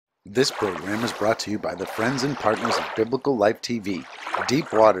This program is brought to you by the friends and partners of Biblical Life TV,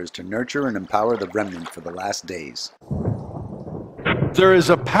 deep waters to nurture and empower the remnant for the last days. There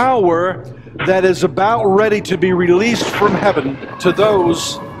is a power that is about ready to be released from heaven to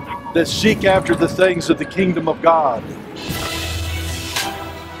those that seek after the things of the kingdom of God.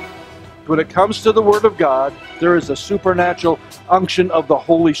 When it comes to the Word of God, there is a supernatural unction of the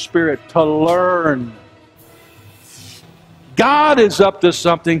Holy Spirit to learn. God is up to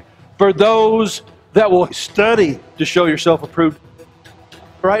something for those that will study to show yourself approved.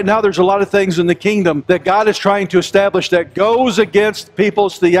 Right now there's a lot of things in the kingdom that God is trying to establish that goes against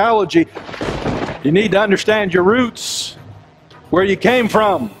people's theology. You need to understand your roots, where you came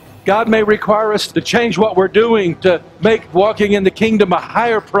from. God may require us to change what we're doing to make walking in the kingdom a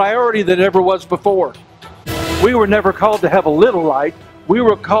higher priority than it ever was before. We were never called to have a little light. We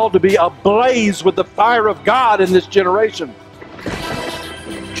were called to be ablaze with the fire of God in this generation.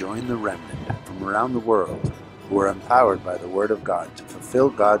 Join the remnant from around the world who are empowered by the Word of God to fulfill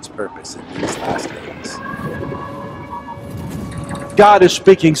God's purpose in these last days. God is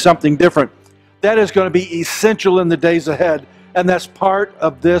speaking something different. That is going to be essential in the days ahead, and that's part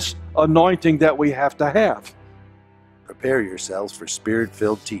of this anointing that we have to have. Prepare yourselves for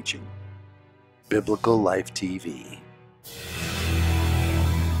Spirit-filled teaching. Biblical Life TV.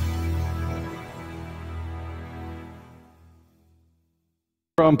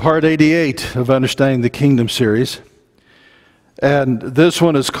 From part 88 of Understanding the Kingdom series. And this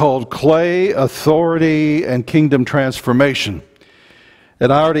one is called Clay, Authority, and Kingdom Transformation.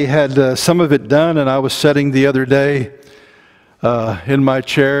 And I already had some of it done, and I was sitting the other day in my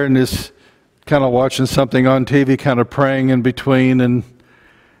chair and just kind of watching something on TV, kind of praying in between.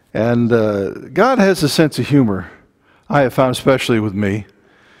 And God has a sense of humor, I have found, especially with me.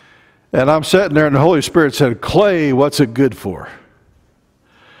 And I'm sitting there, and the Holy Spirit said, "Clay, what's it good for?"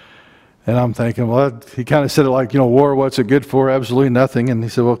 And I'm thinking, well, he kind of said it like, war, what's it good for? Absolutely nothing. And he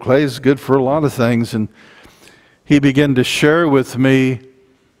said, well, clay is good for a lot of things. And he began to share with me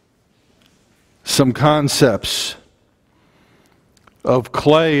some concepts of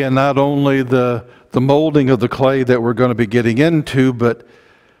clay, and not only the molding of the clay that we're going to be getting into, but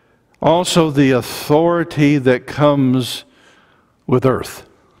also the authority that comes with earth.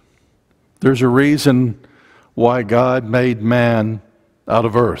 There's a reason why God made man out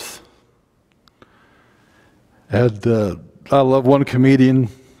of earth. I love one comedian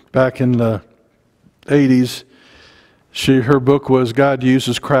back in the 80s. Her book was God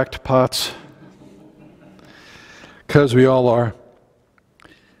Uses Cracked Pots, because we all are.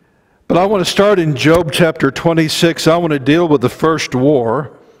 But I want to start in Job chapter 26. I want to deal with the first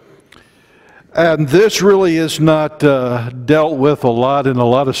war. And this really is not dealt with a lot in a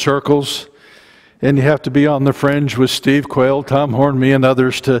lot of circles. And you have to be on the fringe with Steve Quayle, Tom Horn, me, and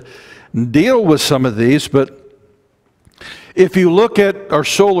others to deal with some of these. But if you look at our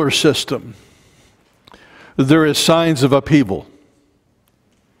solar system, there is signs of upheaval.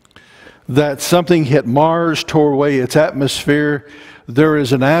 That something hit Mars, tore away its atmosphere. There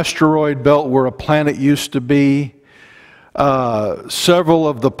is an asteroid belt where a planet used to be. Several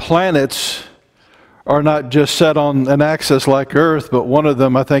of the planets are not just set on an axis like Earth, but one of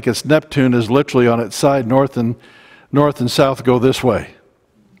them, I think it's Neptune, is literally on its side. North and south go this way.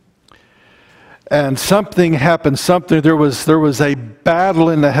 And something happened. There was a battle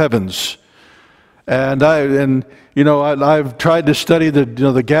in the heavens, and I've tried to study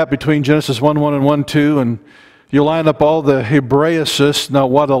the gap between Genesis 1:1 and 1:2, and you line up all the Hebraicists. Now,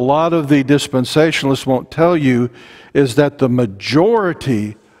 what a lot of the dispensationalists won't tell you is that the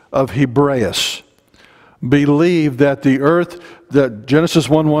majority of Hebraicists believe that the earth, that Genesis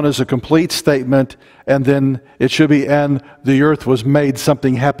 1:1 is a complete statement, and then it should be, and the earth was made,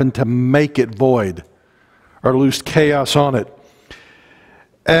 something happened to make it void, or loose chaos on it.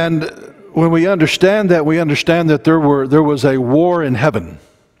 And when we understand that there was a war in heaven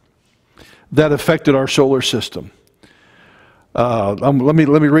that affected our solar system. Let me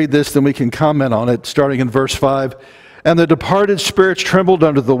read this, then we can comment on it, starting in verse 5. And the departed spirits trembled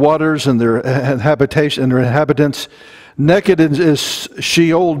under the waters, and their inhabitants. Naked is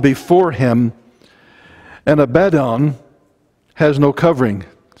Sheol before him, and Abaddon has no covering.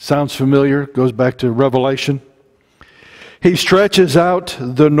 Sounds familiar, goes back to Revelation. He stretches out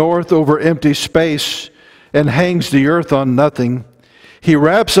the north over empty space and hangs the earth on nothing. He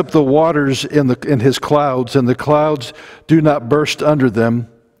wraps up the waters in his clouds, and the clouds do not burst under them.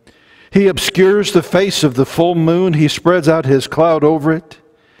 He obscures the face of the full moon. He spreads out his cloud over it.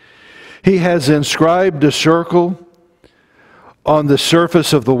 He has inscribed a circle on the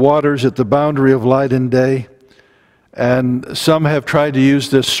surface of the waters at the boundary of light and day. And some have tried to use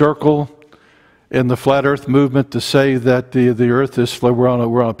this circle in the flat earth movement to say that the earth is, we're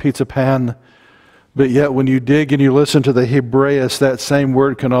on a pizza pan. But yet when you dig and you listen to the Hebraeus, that same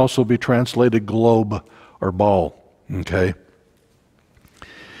word can also be translated globe or ball. Okay?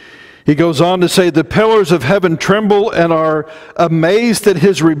 He goes on to say, the pillars of heaven tremble and are amazed at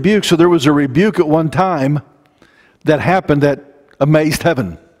his rebuke. So there was a rebuke at one time that happened that amazed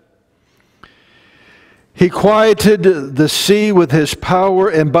heaven. He quieted the sea with his power,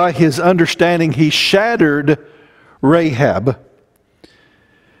 and by his understanding he shattered Rahab.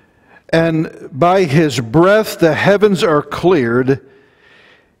 And by his breath the heavens are cleared,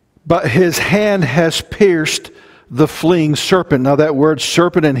 but his hand has pierced the fleeing serpent. Now that word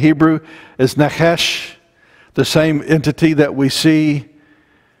serpent in Hebrew is nachash, the same entity that we see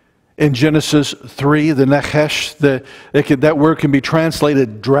in Genesis 3, the nachash. That word can be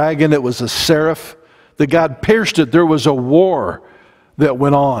translated dragon. It was a seraph. That God pierced it. There was a war that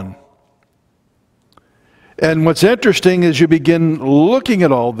went on. And what's interesting is you begin looking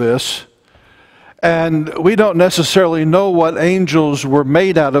at all this, and we don't necessarily know what angels were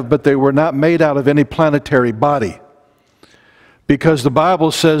made out of, but they were not made out of any planetary body. Because the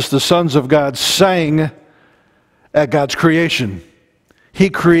Bible says the sons of God sang at God's creation. He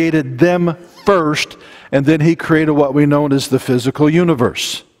created them first, and then he created what we know as the physical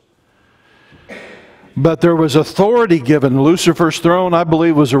universe. But there was authority given. Lucifer's throne, I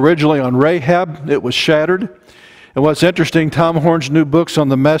believe, was originally on Rahab. It was shattered. And what's interesting, Tom Horn's new books on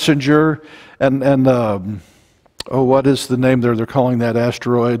the messenger and what is the name they're calling that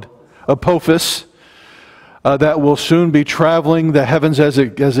asteroid? Apophis. That will soon be traveling the heavens as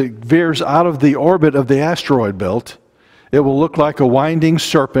it veers out of the orbit of the asteroid belt. It will look like a winding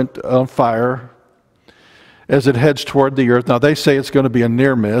serpent on fire as it heads toward the earth. Now they say it's going to be a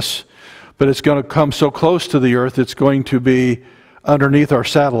near miss, but it's going to come so close to the earth it's going to be underneath our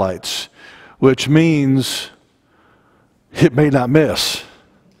satellites, which means it may not miss.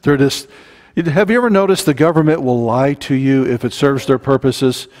 Have you ever noticed the government will lie to you if it serves their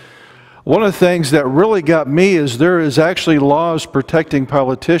purposes? One of the things that really got me is there is actually laws protecting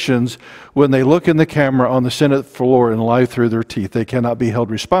politicians when they look in the camera on the Senate floor and lie through their teeth. They cannot be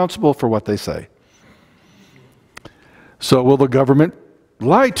held responsible for what they say. So will the government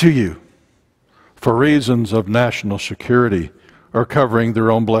lie to you for reasons of national security or covering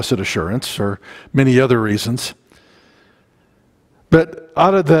their own blessed assurance or many other reasons? But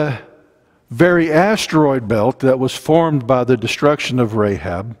out of the very asteroid belt that was formed by the destruction of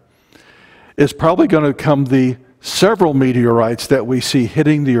Rahab is probably going to come the several meteorites that we see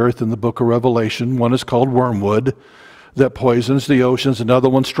hitting the earth in the book of Revelation. One is called wormwood that poisons the oceans. Another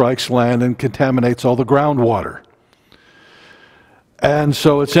one strikes land and contaminates all the groundwater. And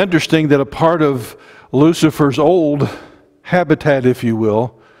so it's interesting that a part of Lucifer's old habitat, if you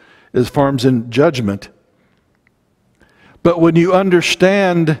will, is forms in judgment. But when you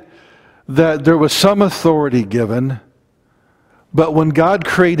understand that there was some authority given, but when God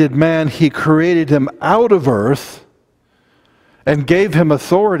created man, he created him out of earth and gave him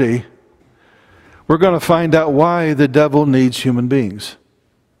authority, we're going to find out why the devil needs human beings.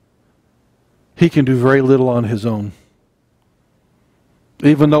 He can do very little on his own.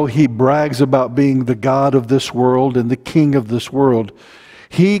 Even though he brags about being the God of this world and the king of this world,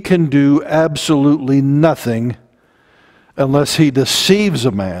 he can do absolutely nothing unless he deceives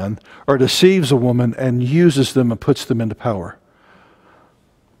a man or deceives a woman and uses them and puts them into power.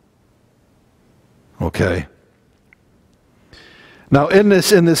 Okay. Now in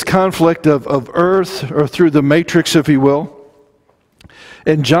this conflict of earth, or through the matrix, if you will,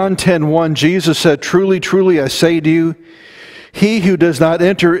 in John 10:1, Jesus said, "Truly, truly, I say to you, he who does not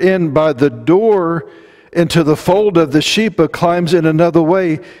enter in by the door into the fold of the sheep, but climbs in another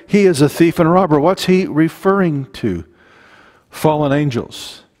way, he is a thief and robber." What's he referring to? Fallen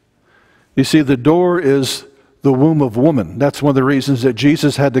angels. You see, the door is the womb of woman. That's one of the reasons that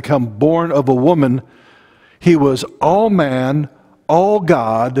Jesus had to come born of a woman. He was all man, all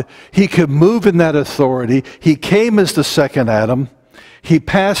God. He could move in that authority. He came as the second Adam. He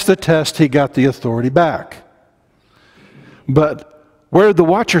passed the test. He got the authority back. But where did the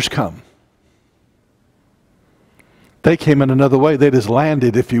watchers come? They came in another way. They just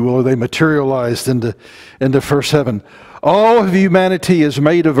landed, if you will, or they materialized into first heaven. All of humanity is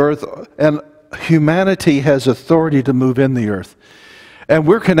made of earth, and humanity has authority to move in the earth. And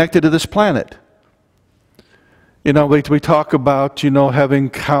we're connected to this planet. You know, we talk about, having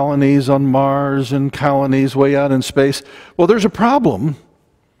colonies on Mars and colonies way out in space. Well, there's a problem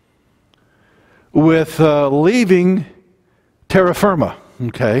with leaving terra firma,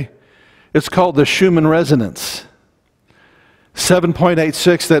 okay? It's called the Schumann resonance.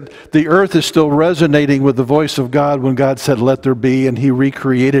 7.86, that the earth is still resonating with the voice of God when God said, let there be, and he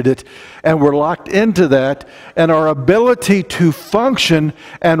recreated it. And we're locked into that, and our ability to function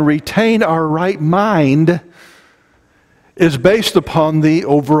and retain our right mind is based upon the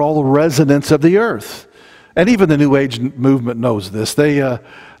overall resonance of the earth. And even the New Age movement knows this. They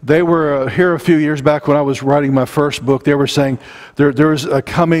were here a few years back when I was writing my first book. They were saying there's a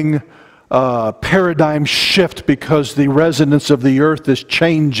coming paradigm shift because the resonance of the earth is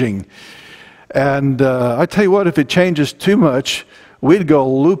changing. And I tell you what, if it changes too much, we'd go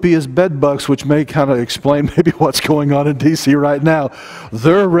loopy as bedbugs, which may kind of explain maybe what's going on in D.C. right now.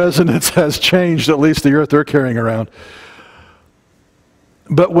 Their resonance has changed, at least the earth they're carrying around.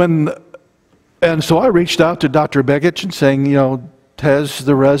 And so I reached out to Dr. Begich and saying, has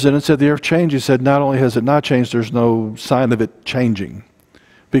the resonance of the earth changed? He said, not only has it not changed, there's no sign of it changing,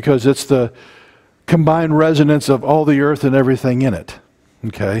 because it's the combined resonance of all the earth and everything in it,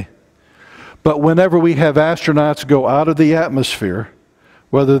 okay? But whenever we have astronauts go out of the atmosphere,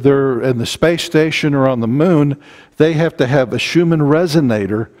 whether they're in the space station or on the moon, they have to have a Schumann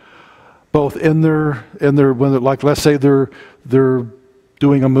resonator, both in their like, let's say they're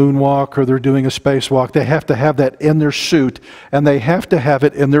doing a moonwalk or they're doing a spacewalk. They have to have that in their suit, and they have to have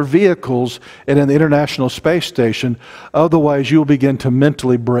it in their vehicles and in the International Space Station. Otherwise, you'll begin to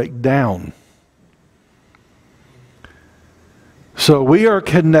mentally break down. So we are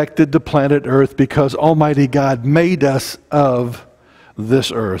connected to planet Earth because Almighty God made us of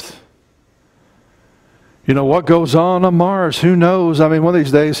this earth. What goes on Mars? Who knows? I mean, one of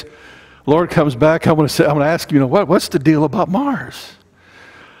these days, Lord comes back, I'm going to ask you, what's the deal about Mars?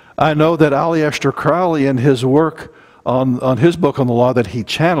 I know that Aleister Crowley, in his work on his book on the law that he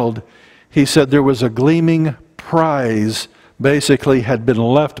channeled, he said there was a gleaming prize basically had been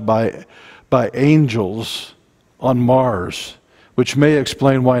left by angels on Mars, which may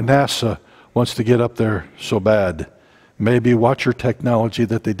explain why NASA wants to get up there so bad. Maybe watcher technology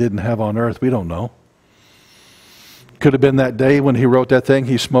that they didn't have on Earth. We don't know. Could have been that day when he wrote that thing,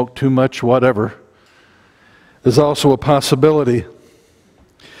 he smoked too much, whatever. There's also a possibility.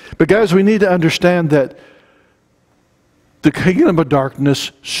 But guys, we need to understand that the kingdom of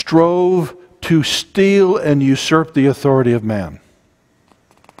darkness strove to steal and usurp the authority of man.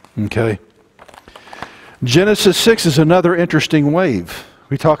 Okay? Genesis 6 is another interesting wave.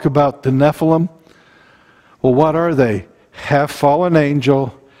 We talk about the Nephilim. Well, what are they? Half fallen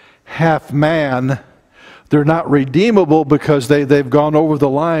angel, half man. They're not redeemable because they've gone over the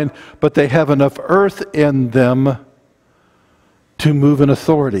line, but they have enough earth in them to move in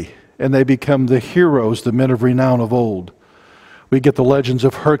authority, and they become the heroes, the men of renown of old. We get the legends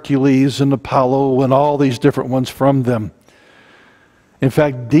of Hercules and Apollo and all these different ones from them. In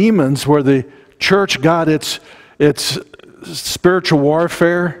fact, demons, where the church got its spiritual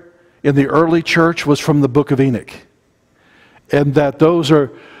warfare in the early church, was from the book of Enoch. And that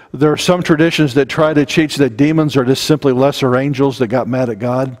there are some traditions that try to teach that demons are just simply lesser angels that got mad at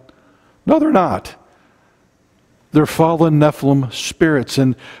God. No, they're not. They're fallen Nephilim spirits.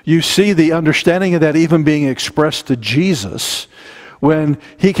 And you see the understanding of that even being expressed to Jesus when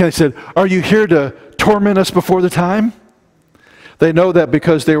he kind of said, are you here to torment us before the time? They know that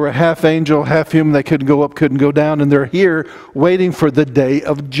because they were half angel, half human. They couldn't go up, couldn't go down. And they're here waiting for the day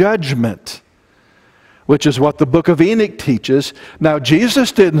of judgment, which is what the book of Enoch teaches. Now,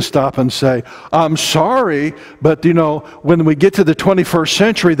 Jesus didn't stop and say, I'm sorry, but when we get to the 21st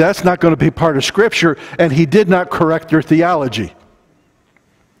century, that's not going to be part of Scripture. And he did not correct their theology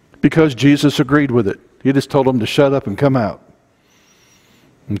because Jesus agreed with it. He just told them to shut up and come out.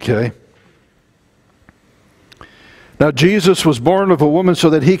 Okay? Now, Jesus was born of a woman so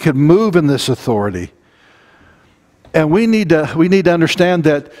that he could move in this authority. And we need to understand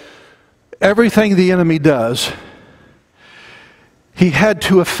that everything the enemy does, he had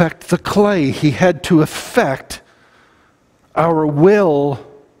to affect the clay. He had to affect our will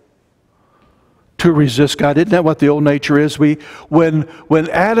to resist God. Isn't that what the old nature is? When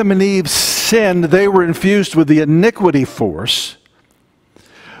Adam and Eve sinned, they were infused with the iniquity force,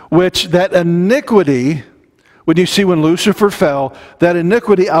 which that iniquity, when you see when Lucifer fell, that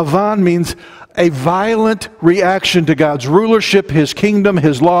iniquity, avan, means a violent reaction to God's rulership, His kingdom,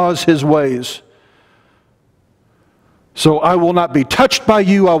 His laws, His ways. So I will not be touched by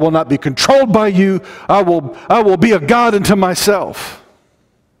you. I will not be controlled by you. I will be a God unto myself.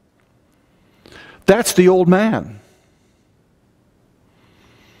 That's the old man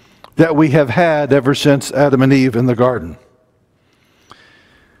that we have had ever since Adam and Eve in the garden.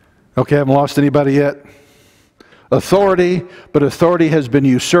 Okay, I haven't lost anybody yet? authority, but authority has been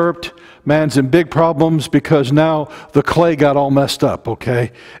usurped. Man's in big problems because now the clay got all messed up,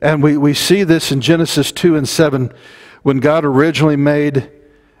 okay? And we see this in Genesis 2 and 7 when God originally made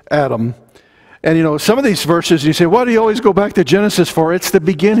Adam. And you know, some of these verses, you say, why do you always go back to Genesis for? It's the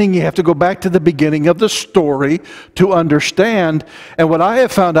beginning. You have to go back to the beginning of the story to understand. And what I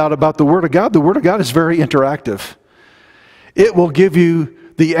have found out about the Word of God is very interactive. It will give you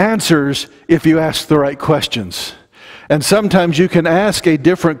the answers if you ask the right questions. And sometimes you can ask a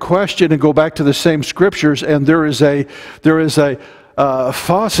different question and go back to the same scriptures, and there is a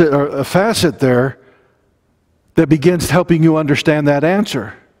facet there that begins helping you understand that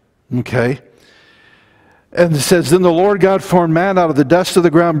answer. Okay? And it says, then the Lord God formed man out of the dust of the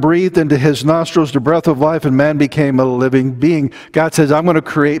ground, breathed into his nostrils the breath of life, and man became a living being. God says, I'm going to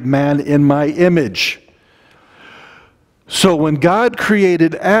create man in my image. So when God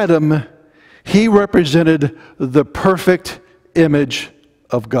created Adam, he represented the perfect image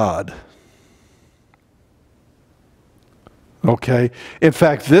of God. Okay? In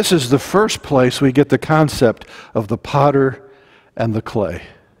fact, this is the first place we get the concept of the potter and the clay.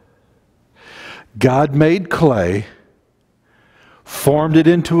 God made clay, formed it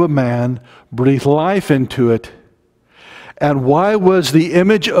into a man, breathed life into it. And why was the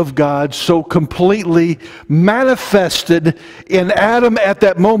image of God so completely manifested in Adam at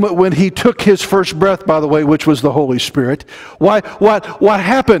that moment when he took his first breath, by the way, which was the Holy Spirit? What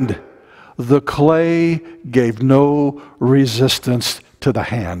happened? The clay gave no resistance to the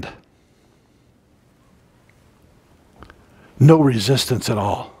hand. No resistance at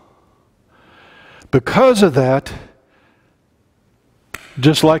all. Because of that,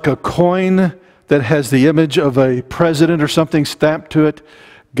 just like a coin that has the image of a president or something stamped to it,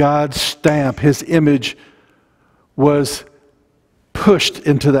 God's stamp, his image, was pushed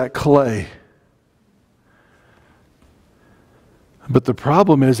into that clay. But the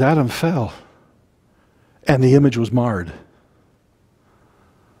problem is Adam fell, and the image was marred.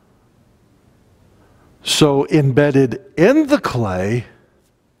 So embedded in the clay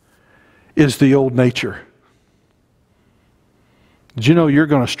is the old nature. Did you know you're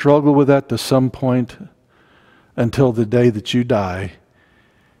going to struggle with that to some point until the day that you die?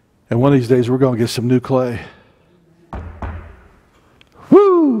 And one of these days we're going to get some new clay.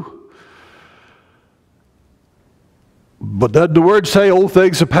 Woo! But doesn't the word say old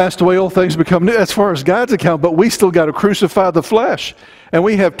things have passed away, old things become new? As far as God's account, but we still got to crucify the flesh. And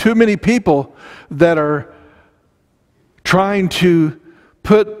we have too many people that are trying to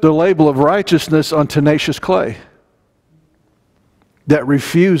put the label of righteousness on tenacious clay that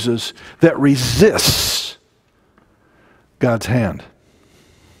refuses, that resists God's hand.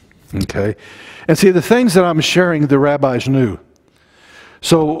 Okay? And see, the things that I'm sharing, the rabbis knew.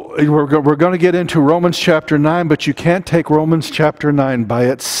 So we're going to get into Romans chapter 9, but you can't take Romans chapter 9 by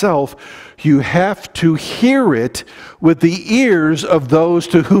itself. You have to hear it with the ears of those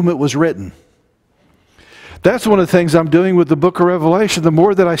to whom it was written. That's one of the things I'm doing with the book of Revelation. The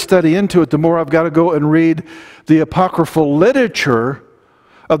more that I study into it, the more I've got to go and read the apocryphal literature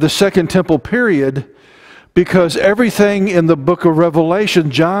of the Second Temple period, because everything in the book of Revelation,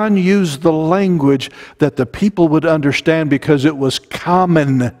 John used the language that the people would understand because it was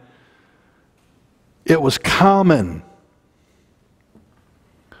common. It was common.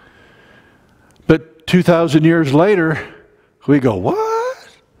 But 2,000 years later, we go, what?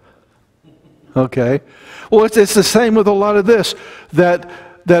 Okay. Well, it's the same with a lot of this, that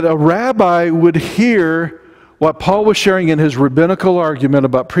a rabbi would hear what Paul was sharing in his rabbinical argument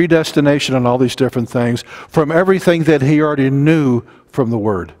about predestination and all these different things from everything that he already knew from the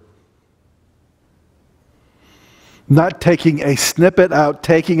Word. Not taking a snippet out,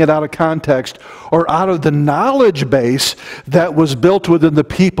 taking it out of context, or out of the knowledge base that was built within the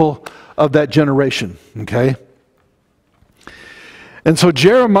people of that generation. Okay? And so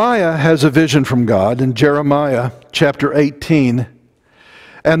Jeremiah has a vision from God in Jeremiah chapter 18.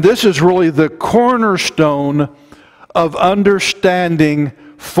 And this is really the cornerstone of understanding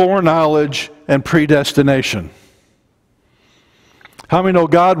foreknowledge and predestination. How many know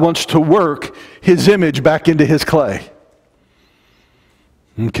God wants to work His image back into His clay?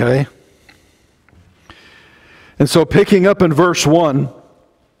 Okay. And so picking up in verse 1,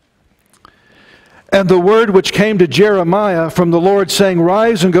 and the word which came to Jeremiah from the Lord, saying,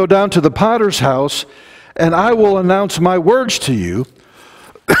 rise and go down to the potter's house, and I will announce my words to you.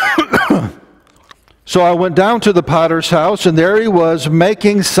 So I went down to the potter's house, and there he was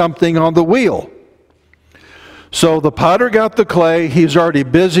making something on the wheel. So the potter got the clay. He's already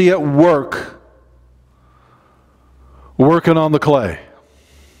busy at work, working on the clay.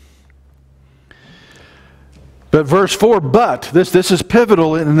 But verse 4, but, this is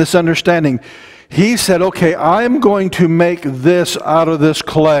pivotal in this understanding. He said, okay, I'm going to make this out of this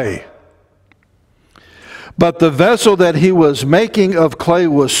clay. But the vessel that he was making of clay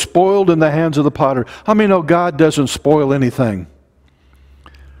was spoiled in the hands of the potter. How many know God doesn't spoil anything?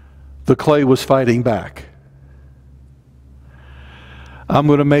 The clay was fighting back. I'm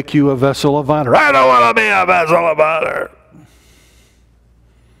going to make you a vessel of honor. I don't want to be a vessel of honor.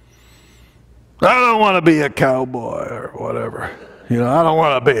 I don't want to be a cowboy or whatever. You know, I don't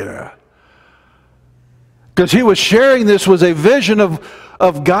want to be there. Because he was sharing this was a vision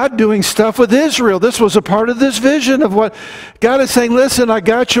of God doing stuff with Israel. This was a part of this vision of what God is saying, listen, I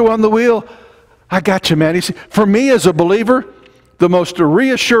got you on the wheel. I got you, man. You see, for me as a believer, the most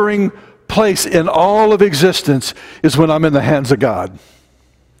reassuring place in all of existence is when I'm in the hands of God.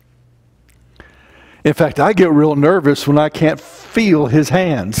 In fact, I get real nervous when I can't feel his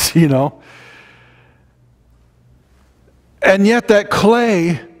hands, you know. And yet that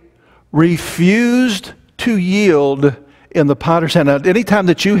clay refused to yield in the potter's hand. Now, anytime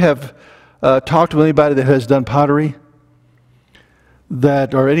that you have talked with anybody that has done pottery,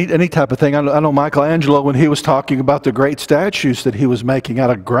 or any type of thing, I know Michelangelo, when he was talking about the great statues that he was making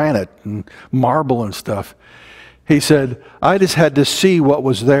out of granite and marble and stuff, he said, I just had to see what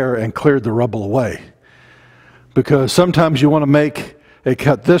was there and cleared the rubble away. Because sometimes you want to make a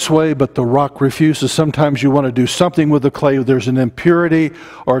cut this way, but the rock refuses. Sometimes you want to do something with the clay. There's an impurity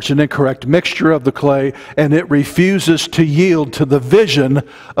or it's an incorrect mixture of the clay, and it refuses to yield to the vision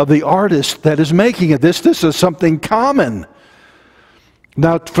of the artist that is making it. This is something common.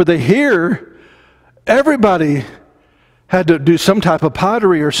 Now, for the here, everybody had to do some type of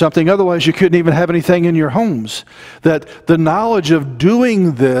pottery or something. Otherwise, you couldn't even have anything in your homes. That the knowledge of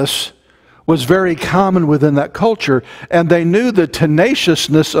doing this was very common within that culture, and they knew the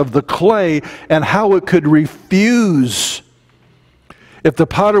tenaciousness of the clay and how it could refuse. If the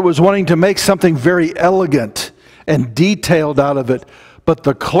potter was wanting to make something very elegant and detailed out of it, but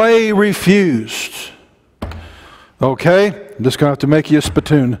the clay refused. Okay, I'm just going to have to make you a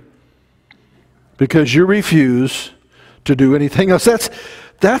spittoon because you refuse to do anything else.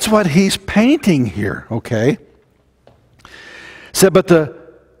 That's what he's painting here, okay? Said, but the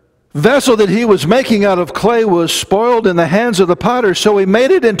vessel that he was making out of clay was spoiled in the hands of the potter, so he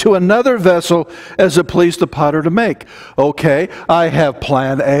made it into another vessel as it pleased the potter to make. Okay, I have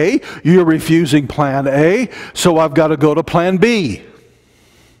plan A. You're refusing plan A, so I've got to go to plan B.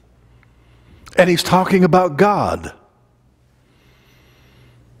 And he's talking about God.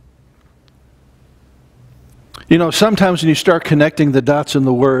 You know, sometimes when you start connecting the dots in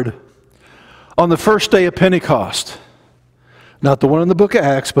the Word, on the first day of Pentecost, not the one in the book of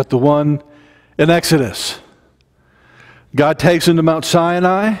Acts, but the one in Exodus, God takes him to Mount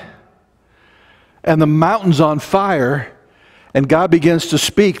Sinai, and the mountain's on fire, and God begins to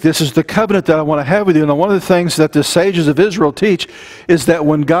speak. This is the covenant that I want to have with you. And one of the things that the sages of Israel teach is that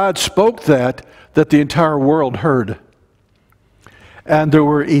when God spoke that the entire world heard. And there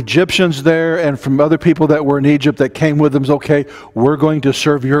were Egyptians there and from other people that were in Egypt that came with them. Okay, we're going to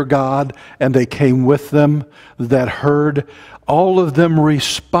serve your God. And they came with them that heard. All of them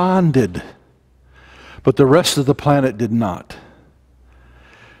responded. But the rest of the planet did not.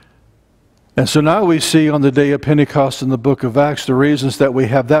 And so now we see on the day of Pentecost in the book of Acts, the reasons that we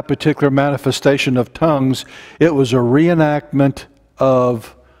have that particular manifestation of tongues. It was a reenactment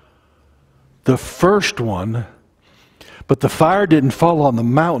of the first one. But the fire didn't fall on the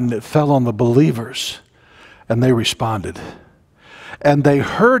mountain, it fell on the believers. And they responded. And they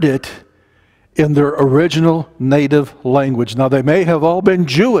heard it in their original native language. Now, they may have all been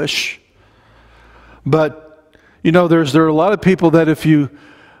Jewish, but, you know, there are a lot of people that if you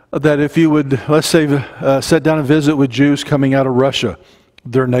would, let's say, sit down and visit with Jews coming out of Russia,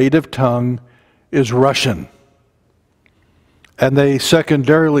 their native tongue is Russian. And they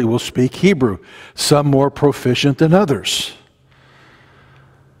secondarily will speak Hebrew, some more proficient than others.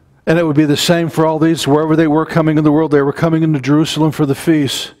 And it would be the same for all these, wherever they were coming in the world. They were coming into Jerusalem for the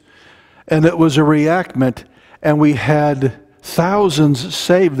feast. And it was a reenactment, and we had thousands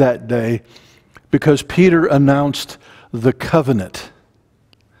saved that day because Peter announced the covenant.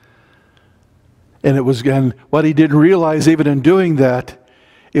 And what he didn't realize even in doing that,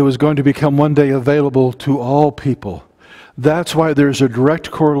 it was going to become one day available to all people. That's why there's a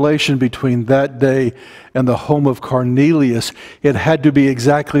direct correlation between that day and the home of Cornelius. It had to be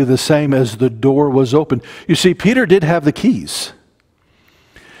exactly the same as the door was open. You see, Peter did have the keys.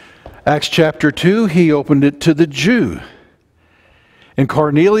 Acts chapter 2, he opened it to the Jew. In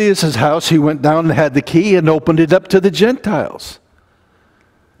Cornelius' house, he went down and had the key and opened it up to the Gentiles.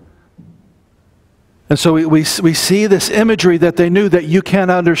 And so we see this imagery that they knew that you can't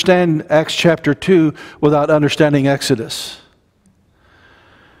understand Acts chapter 2 without understanding Exodus.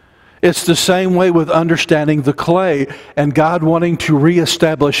 It's the same way with understanding the clay and God wanting to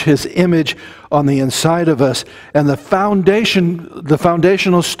reestablish His image on the inside of us. And the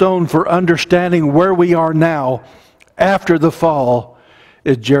foundational stone for understanding where we are now after the fall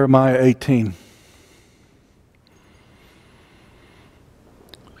is Jeremiah 18.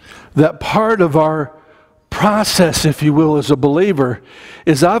 That part of our process, if you will, as a believer,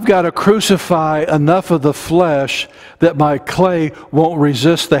 is I've got to crucify enough of the flesh that my clay won't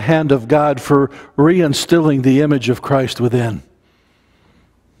resist the hand of God for reinstilling the image of Christ within.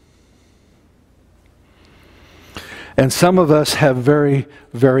 And some of us have very,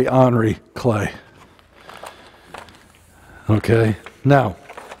 very ornery clay. Okay? Now,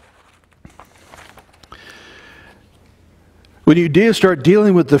 when you start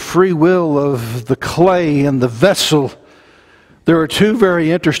dealing with the free will of the clay and the vessel, there are two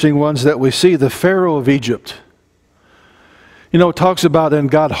very interesting ones that we see. The Pharaoh of Egypt. You know, it talks about, and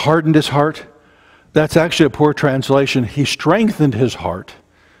God hardened his heart. That's actually a poor translation. He strengthened his heart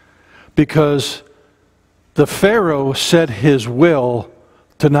because the Pharaoh set his will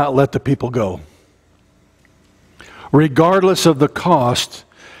to not let the people go, regardless of the cost.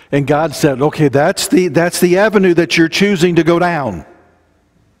 And God said, okay, that's the avenue that you're choosing to go down.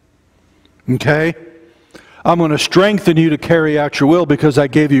 Okay? I'm going to strengthen you to carry out your will because I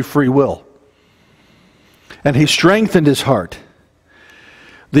gave you free will. And he strengthened his heart.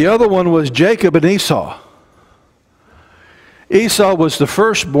 The other one was Jacob and Esau. Esau was the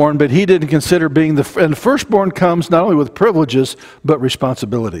firstborn, but he didn't consider being and the firstborn comes not only with privileges, but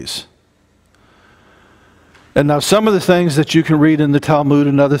responsibilities. And now some of the things that you can read in the Talmud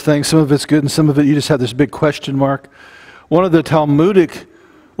and other things, some of it's good and some of it you just have this big question mark. One of the Talmudic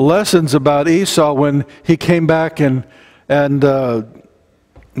lessons about Esau when he came back and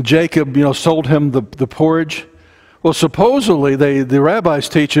Jacob, sold him the porridge. Well, supposedly the rabbis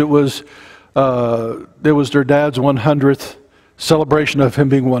teach it was their dad's 100th celebration of him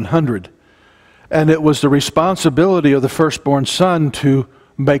being 100. And it was the responsibility of the firstborn son to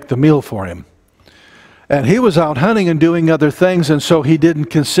make the meal for him. And he was out hunting and doing other things, and so he didn't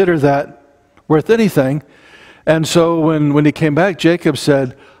consider that worth anything. And so when he came back, Jacob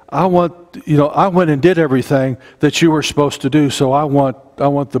said, I went and did everything that you were supposed to do, so I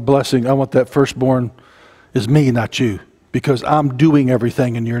want the blessing. I want that firstborn is me, not you, because I'm doing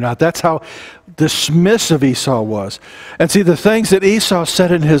everything and you're not. That's how dismissive Esau was. And see, the things that Esau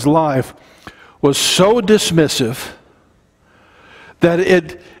said in his life was so dismissive that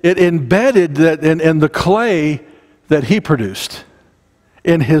it embedded that in the clay that he produced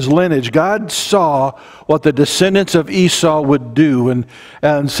in his lineage. God saw what the descendants of Esau would do,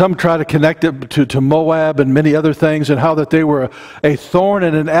 and some try to connect it to Moab and many other things, and how that they were a thorn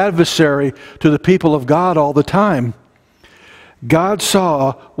and an adversary to the people of God all the time. God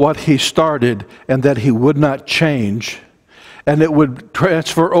saw what he started and that he would not change, and it would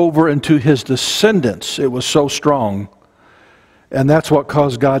transfer over into his descendants. It was so strong. And that's what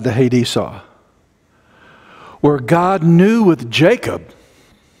caused God to hate Esau. Where God knew with Jacob,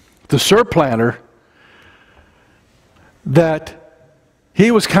 the surplanter, that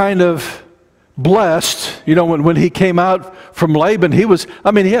he was kind of blessed. When he came out from Laban, he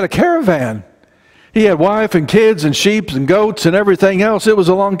had a caravan. He had wife and kids and sheep and goats and everything else. It was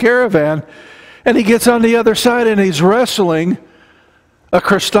a long caravan. And he gets on the other side and he's wrestling a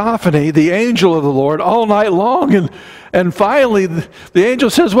Christophany, the angel of the Lord, all night long. And finally, the angel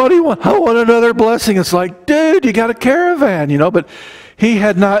says, what do you want? I want another blessing. It's like, dude, you got a caravan, But he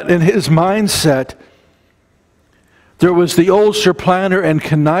had not, in his mindset, there was the old surplanter and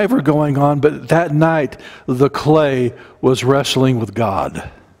conniver going on, but that night, the clay was wrestling with God.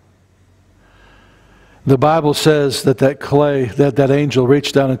 The Bible says that clay, that angel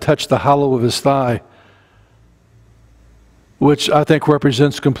reached down and touched the hollow of his thigh, which I think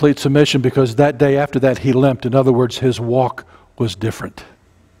represents complete submission, because that day after that he limped. In other words, his walk was different.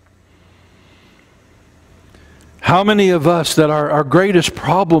 How many of us that our greatest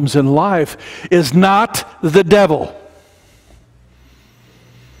problems in life is not the devil?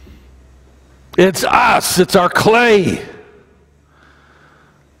 It's us. It's our clay.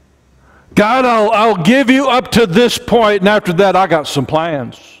 God, I'll give you up to this point, and after that I got some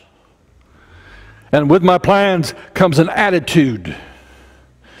plans. And with my plans comes an attitude.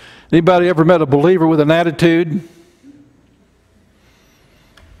 Anybody ever met a believer with an attitude?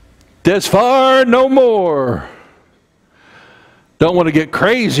 This far, no more. Don't want to get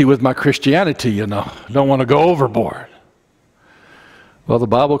crazy with my Christianity, Don't want to go overboard. Well, the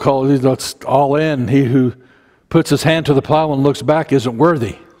Bible calls it, it's all in. He who puts his hand to the plow and looks back isn't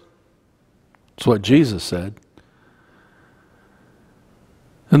worthy. That's what Jesus said.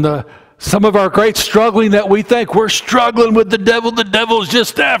 And some of our great struggling that we think we're struggling with the devil's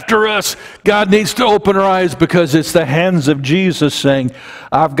just after us. God needs to open our eyes, because it's the hands of Jesus saying,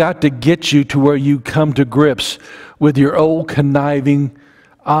 I've got to get you to where you come to grips with your old conniving,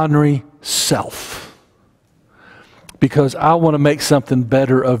 ornery self. Because I want to make something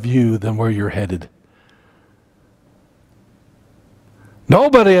better of you than where you're headed.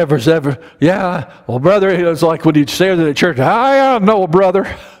 Nobody ever, yeah, well, brother, it's like when you say that at church, I know a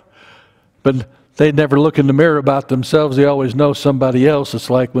brother. But they never look in the mirror about themselves. They always know somebody else. It's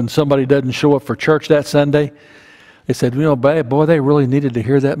like when somebody doesn't show up for church that Sunday, they said, you know, boy, they really needed to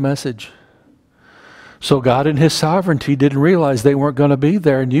hear that message. So God in His sovereignty didn't realize they weren't going to be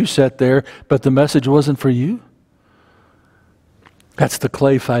there, and you sat there, but the message wasn't for you. That's the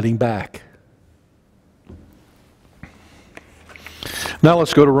clay fighting back. Now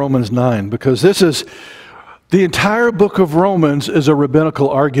let's go to Romans 9, because this is, the entire book of Romans is a rabbinical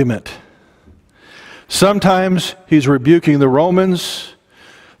argument. Sometimes he's rebuking the Romans.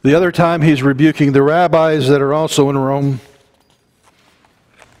 The other time he's rebuking the rabbis that are also in Rome.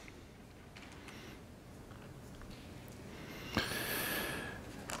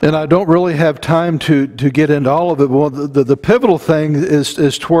 And I don't really have time to get into all of it. Well, the pivotal thing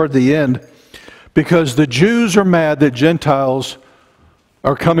is toward the end, because the Jews are mad that Gentiles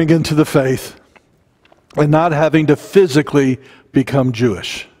are coming into the faith and not having to physically become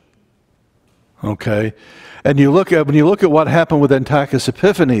Jewish. Okay? And when you look at what happened with Antiochus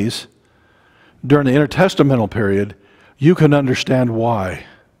Epiphanes during the intertestamental period, you can understand why.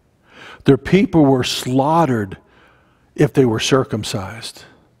 Their people were slaughtered if they were circumcised.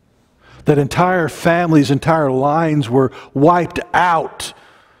 That entire families, entire lines were wiped out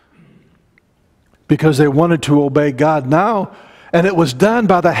because they wanted to obey God. Now, and it was done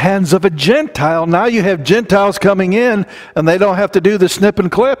by the hands of a Gentile. Now you have Gentiles coming in, and they don't have to do the snip and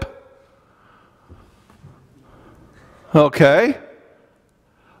clip. Okay?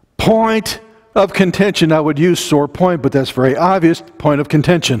 Point of contention. I would use sore point, but that's very obvious. Point of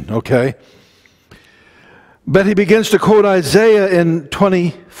contention. Okay? But he begins to quote Isaiah in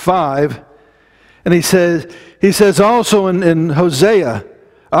 25, and he says also in Hosea,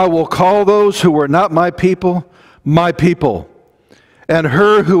 I will call those who were not my people, and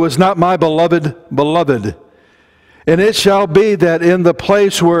her who was not my beloved, beloved. And it shall be that in the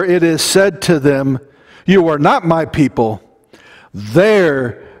place where it is said to them, you are not my people,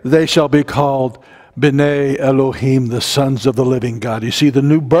 there they shall be called B'nai Elohim, the sons of the living God. You see, the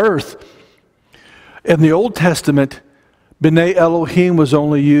new birth. In the Old Testament, B'nai Elohim was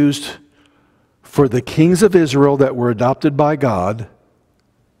only used for the kings of Israel that were adopted by God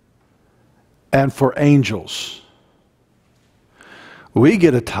and for angels. We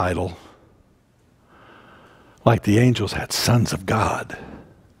get a title like the angels had sons of God.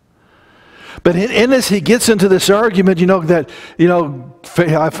 But in this, he gets into this argument, hardened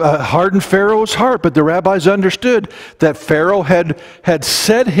Pharaoh's heart. But the rabbis understood that Pharaoh had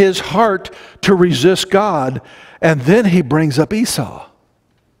set his heart to resist God. And then he brings up Esau.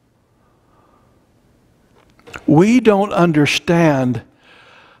 We don't understand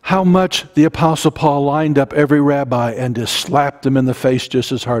how much the Apostle Paul lined up every rabbi and just slapped them in the face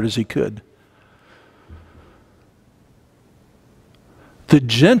just as hard as he could. The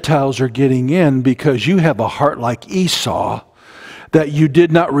Gentiles are getting in because you have a heart like Esau, that you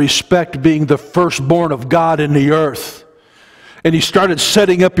did not respect being the firstborn of God in the earth. And you started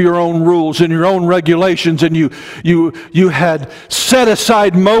setting up your own rules and your own regulations, and you had set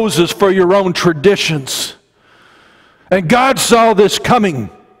aside Moses for your own traditions. And God saw this coming.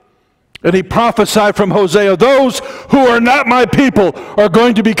 And he prophesied from Hosea, those who are not my people are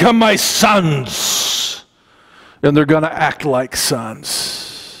going to become my sons. And they're going to act like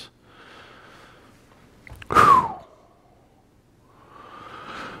sons. Whew.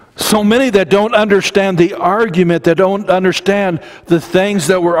 So many that don't understand the argument, that don't understand the things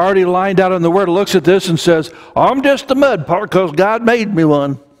that were already lined out in the Word, looks at this and says, I'm just a mud part because God made me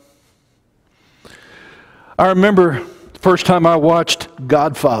one. I remember the first time I watched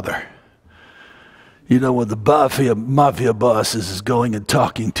Godfather. You know, when the mafia boss is going and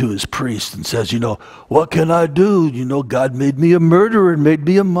talking to his priest and says, what can I do? God made me a murderer and made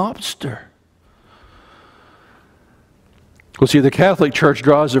me a mobster. Well, see, the Catholic Church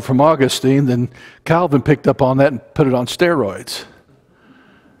draws it from Augustine, then Calvin picked up on that and put it on steroids.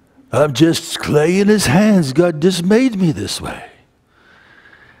 I'm just clay in his hands. God just made me this way.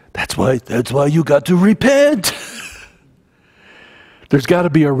 That's why you got to repent. There's got to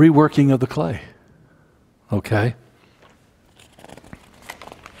be a reworking of the clay. Okay?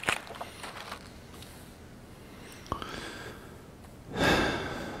 I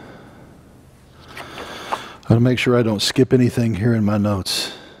want to make sure I don't skip anything here in my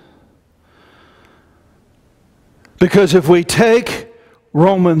notes. Because if we take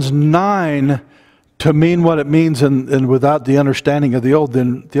Romans 9 to mean what it means and without the understanding of the old,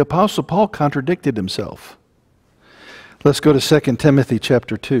 then the Apostle Paul contradicted himself. Let's go to 2 Timothy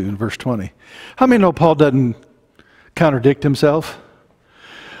chapter 2 and verse 20. How many know Paul doesn't contradict himself?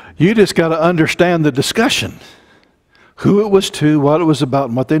 You just got to understand the discussion. Who it was to, what it was about,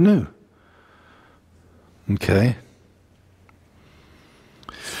 and what they knew. Okay.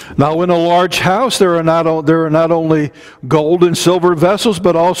 Now in a large house there are not only gold and silver vessels,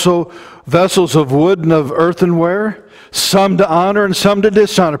 but also vessels of wood and of earthenware, some to honor and some to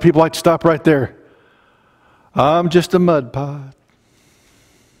dishonor. People like to stop right there. I'm just a mud pot.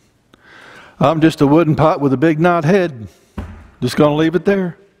 I'm just a wooden pot with a big knot head. Just going to leave it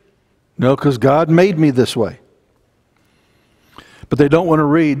there. No, because God made me this way. But they don't want to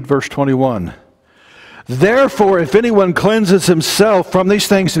read verse 21. Therefore, if anyone cleanses himself from these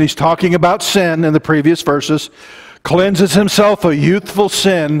things, and he's talking about sin in the previous verses, cleanses himself of youthful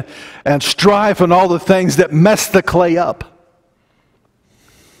sin and strife and all the things that mess the clay up,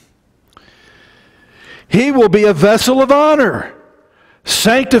 he will be a vessel of honor,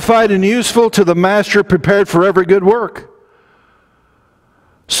 sanctified and useful to the master, prepared for every good work.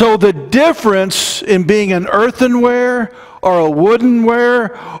 So the difference in being an earthenware or a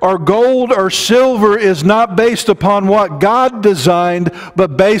woodenware or gold or silver is not based upon what God designed,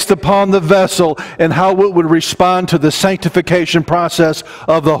 but based upon the vessel and how it would respond to the sanctification process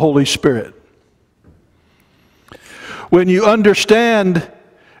of the Holy Spirit. When you understand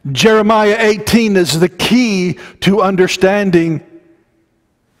Jeremiah 18 is the key to understanding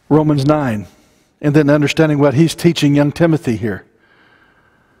Romans 9 and then understanding what he's teaching young Timothy here.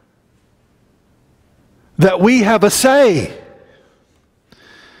 That we have a say.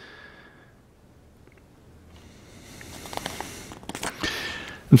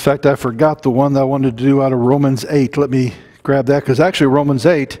 In fact, I forgot the one that I wanted to do out of Romans 8. Let me grab that, because actually Romans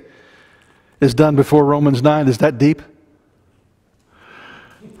 8 is done before Romans 9. Is that deep?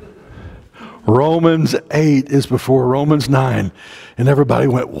 Romans 8 is before Romans 9. And everybody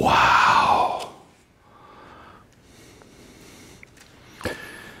went, wow.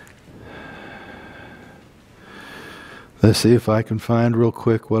 Let's see if I can find real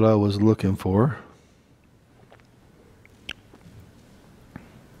quick what I was looking for.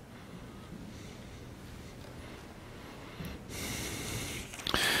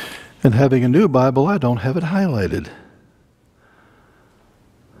 And having a new Bible, I don't have it highlighted.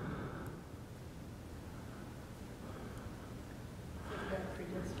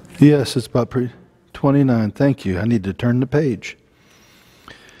 Yes, it's about 29. Thank you. I need to turn the page.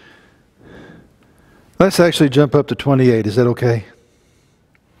 Let's actually jump up to 28. Is that okay?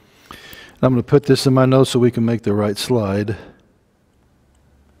 I'm going to put this in my notes so we can make the right slide.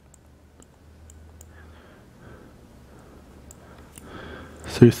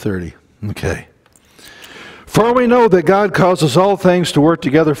 Through 30. Okay. For we know that God causes all things to work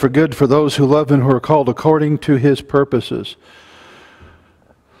together for good for those who love Him, who are called according to His purposes.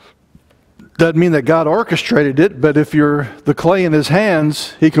 Doesn't mean that God orchestrated it, but if you're the clay in His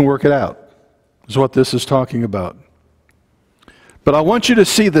hands, He can work it out. Is what this is talking about. But I want you to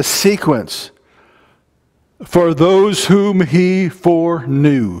see the sequence. For those whom He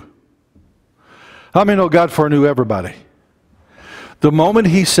foreknew. How many know God foreknew everybody? The moment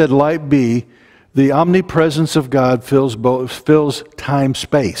He said, light be, the omnipresence of God fills time,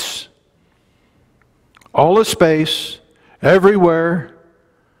 space. All of space, everywhere.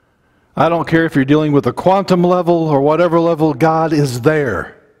 I don't care if you're dealing with a quantum level or whatever level, God is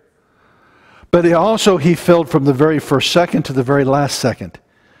there. But He filled from the very first second to the very last second.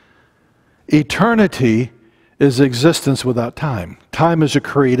 Eternity is existence without time. Time is a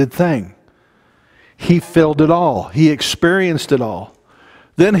created thing. He filled it all. He experienced it all.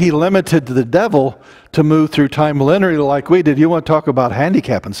 Then He limited the devil to move through time linearly like we did. You want to talk about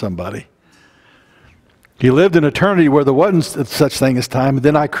handicapping somebody. He lived in eternity where there wasn't such thing as time. And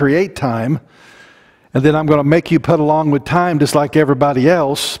then I create time. And then I'm going to make you put along with time just like everybody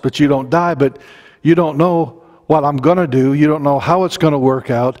else. But you don't die. But you don't know what I'm going to do. You don't know how it's going to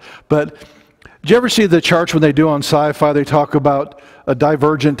work out. But did you ever see the charts when they do on sci-fi? They talk about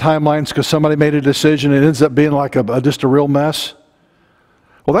divergent timelines because somebody made a decision and it ends up being like just a real mess.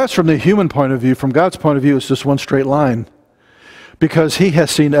 Well, that's from the human point of view. From God's point of view, it's just one straight line. because he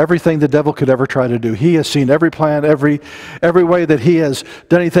has seen everything the devil could ever try to do. He has seen every plan, every way that he has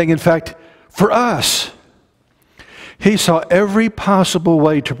done anything. In fact, for us, he saw every possible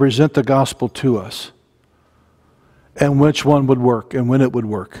way to present the gospel to us and which one would work and when it would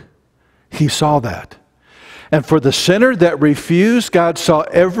work. He saw that. And for the sinner that refused, God saw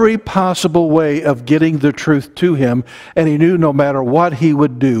every possible way of getting the truth to him, and he knew no matter what he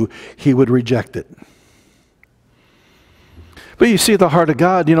would do, he would reject it. But you see the heart of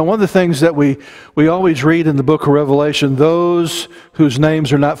God. You know, one of the things that we always read in the book of Revelation, those whose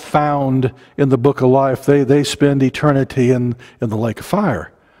names are not found in the book of life, they spend eternity in the lake of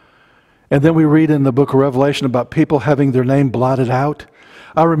fire. And then we read in the book of Revelation about people having their name blotted out.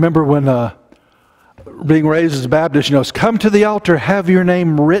 I remember when being raised as a Baptist, you know, it's come to the altar, have your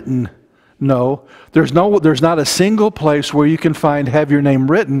name written. No, there's not a single place where you can find have your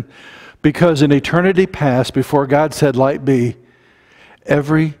name written, because in eternity past, before God said light be,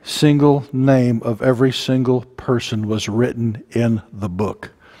 every single name of every single person was written in the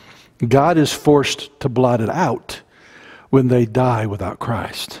book. God is forced to blot it out when they die without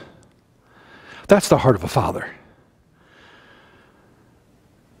Christ. That's the heart of a father.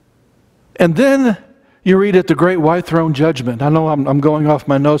 And then you read at the great white throne judgment. I know I'm going off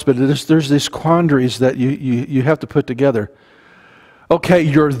my notes, but there's these quandaries that you have to put together. Okay,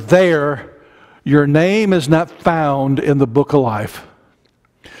 you're there. Your name is not found in the book of life.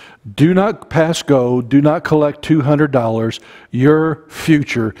 Do not pass go. Do not collect $200. Your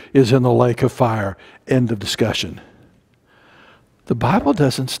future is in the lake of fire. End of discussion. The Bible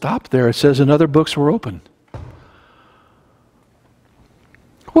doesn't stop there. It says, and other books were open.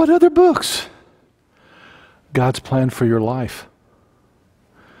 What other books? God's plan for your life.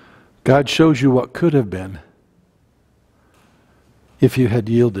 God shows you what could have been if you had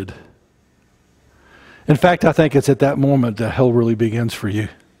yielded. In fact, I think it's at that moment that hell really begins for you.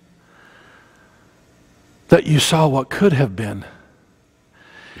 That you saw what could have been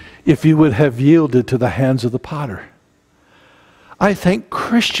if you would have yielded to the hands of the potter. I think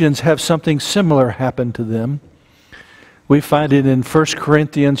Christians have something similar happen to them. We find it in 1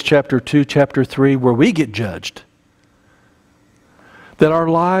 Corinthians chapter 2, chapter 3, where we get judged. That our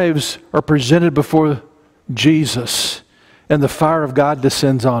lives are presented before Jesus, and the fire of God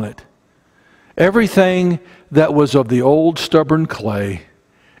descends on it. Everything that was of the old stubborn clay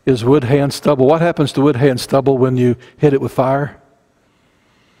is wood, hay, and stubble. What happens to wood, hay, and stubble when you hit it with fire?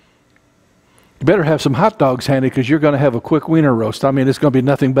 You better have some hot dogs handy, because you're going to have a quick wiener roast. I mean, it's going to be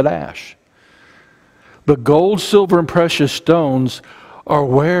nothing but ash. But gold, silver, and precious stones are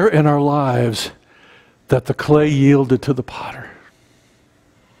where in our lives that the clay yielded to the potter.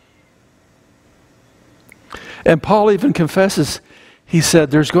 And Paul even confesses, he said,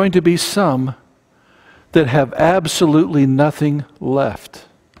 there's going to be some that have absolutely nothing left.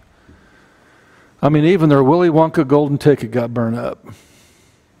 I mean, even their Willy Wonka golden ticket got burned up.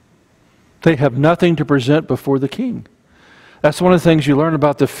 They have nothing to present before the king. That's one of the things you learn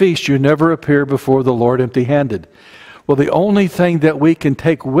about the feast. You never appear before the Lord empty-handed. Well, the only thing that we can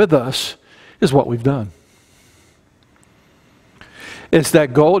take with us is what we've done. It's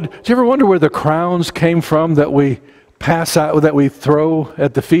that gold. Do you ever wonder where the crowns came from that we pass out, that we throw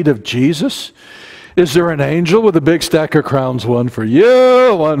at the feet of Jesus? Is there an angel with a big stack of crowns? One for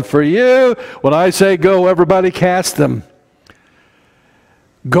you, one for you. When I say go, everybody cast them.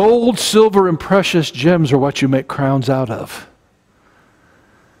 Gold, silver, and precious gems are what you make crowns out of.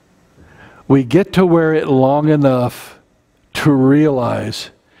 We get to wear it long enough to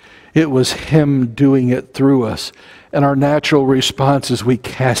realize it was Him doing it through us. And our natural response is we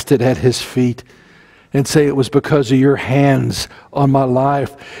cast it at His feet and say, it was because of your hands on my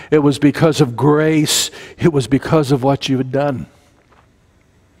life. It was because of grace. It was because of what you had done.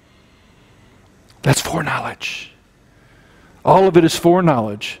 That's foreknowledge. All of it is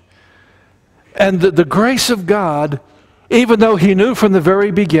foreknowledge. And the grace of God, even though He knew from the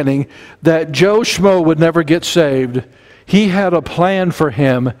very beginning that Joe Schmo would never get saved, He had a plan for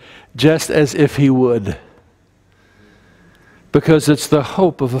him just as if he would. Because it's the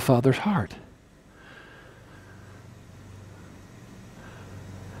hope of a father's heart.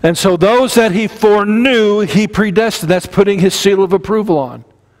 And so those that He foreknew, He predestined. That's putting His seal of approval on.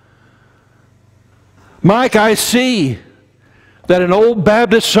 Mike, I see that an old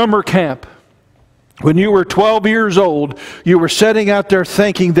Baptist summer camp, when you were 12 years old, you were sitting out there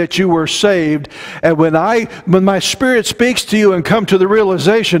thinking that you were saved. And when my Spirit speaks to you and come to the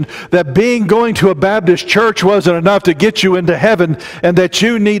realization that going to a Baptist church wasn't enough to get you into heaven and that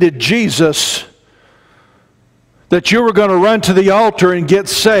you needed Jesus, that you were going to run to the altar and get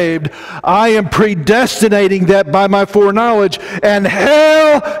saved. I am predestinating that by my foreknowledge, and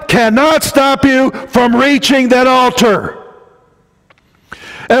hell cannot stop you from reaching that altar.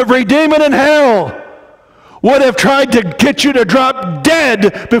 Every demon in hell would have tried to get you to drop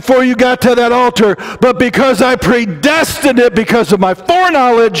dead before you got to that altar, but because I predestined it because of my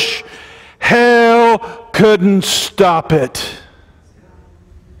foreknowledge, hell couldn't stop it.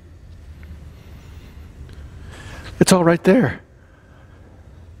 It's all right there.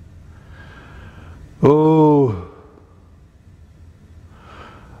 Oh,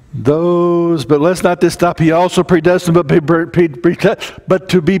 those, but let's not just stop. He also predestined, but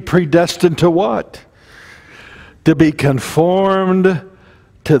to be predestined to what? To be conformed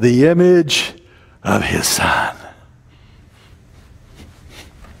to the image of His Son.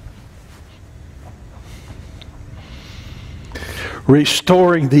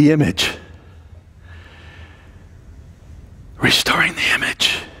 Restoring the image. Restoring the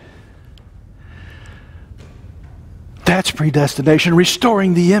image. That's predestination,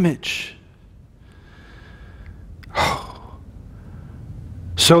 restoring the image.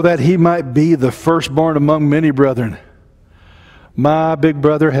 So that he might be the firstborn among many brethren. My big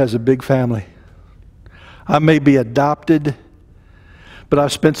brother has a big family. I may be adopted, but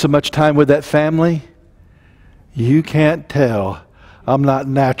I've spent so much time with that family, you can't tell I'm not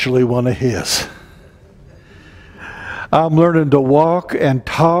naturally one of his. I'm learning to walk and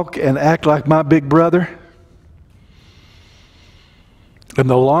talk and act like my big brother. And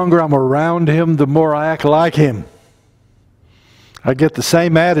the longer I'm around him, the more I act like him. I get the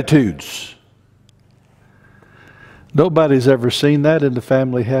same attitudes. Nobody's ever seen that in the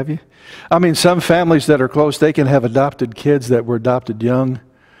family, have you? I mean, some families that are close, they can have adopted kids that were adopted young.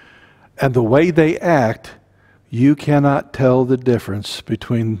 And the way they act, you cannot tell the difference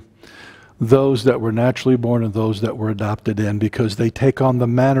between those that were naturally born and those that were adopted in, because they take on the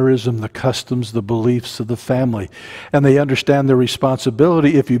mannerism, the customs, the beliefs of the family. And they understand the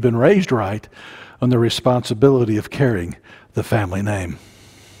responsibility, if you've been raised right, on the responsibility of carrying the family name.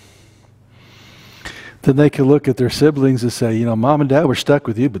 Then they can look at their siblings and say, you know, Mom and Dad were stuck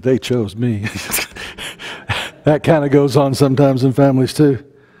with you, but they chose me. That kind of goes on sometimes in families too.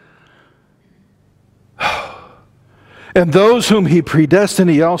 And those whom he predestined,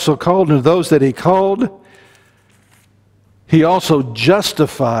 he also called. And those that he called, he also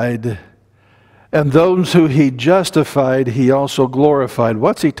justified. And those who he justified, he also glorified.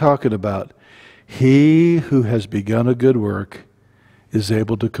 What's he talking about? He who has begun a good work is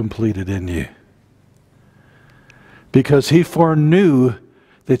able to complete it in you. Because he foreknew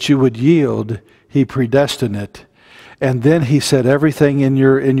that you would yield, he predestined it. And then he set everything in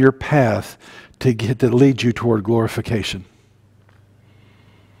your path to lead you toward glorification.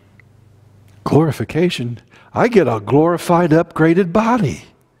 Glorification? I get a glorified, upgraded body.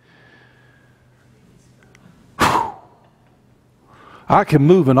 Whew. I can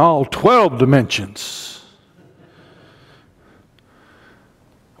move in all 12 dimensions.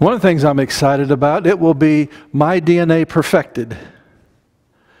 One of the things I'm excited about, it will be my DNA perfected.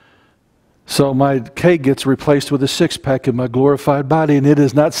 So my cake gets replaced with a six-pack in my glorified body, and it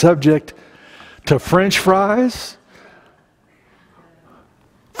is not subject to French fries,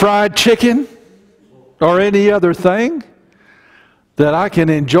 fried chicken, or any other thing, that I can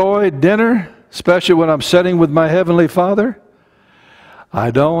enjoy dinner, especially when I'm sitting with my Heavenly Father.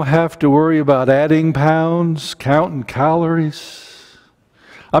 I don't have to worry about adding pounds, counting calories.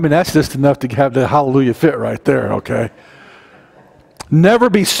 I mean, that's just enough to have the hallelujah fit right there, okay?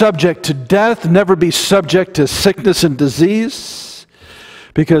 Never be subject to death, never be subject to sickness and disease.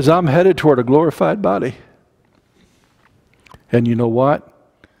 Because I'm headed toward a glorified body. And you know what?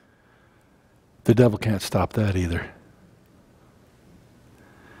 The devil can't stop that either.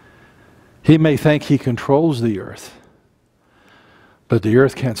 He may think he controls the earth, but the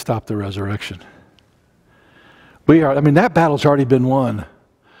earth can't stop the resurrection. That battle's already been won.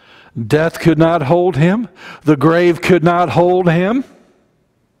 Death could not hold him. The grave could not hold him.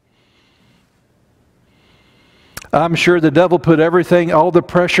 I'm sure the devil put everything, all the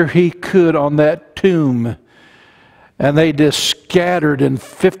pressure he could on that tomb. And they just scattered in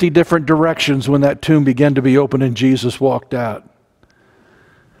 50 different directions when that tomb began to be opened and Jesus walked out.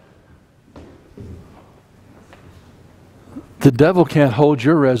 The devil can't hold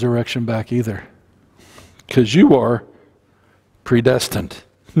your resurrection back either, because you are predestined.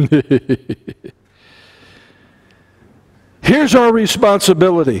 Here's our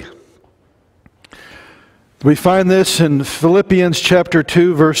responsibility. We find this in Philippians chapter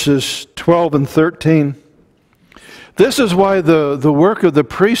 2, verses 12 and 13. This is why the work of the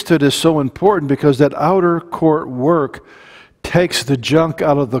priesthood is so important, because that outer court work takes the junk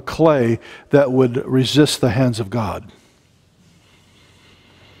out of the clay that would resist the hands of God.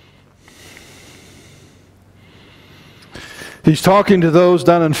 He's talking to those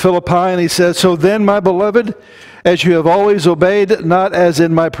down in Philippi, and he says, "So then, my beloved, as you have always obeyed, not as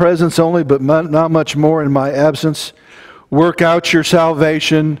in my presence only, but not much more in my absence, work out your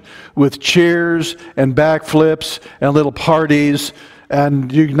salvation with cheers and backflips and little parties,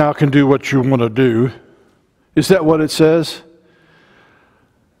 and you now can do what you want to do." Is that what it says?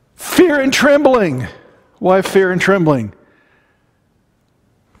 Fear and trembling. Why fear and trembling?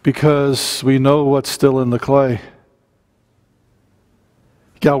 Because we know what's still in the clay.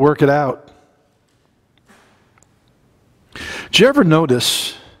 You got to work it out. Did you ever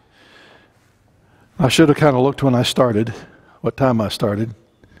notice, I should have kind of looked when I started, what time I started.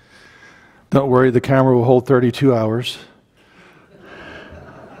 Don't worry, the camera will hold 32 hours.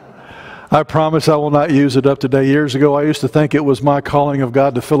 I promise I will not use it up today. Years ago, I used to think it was my calling of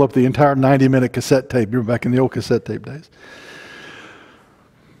God to fill up the entire 90-minute cassette tape. You're back in the old cassette tape days.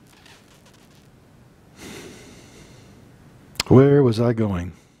 Where was I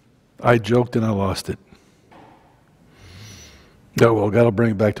going? I joked and I lost it. Oh, well, God will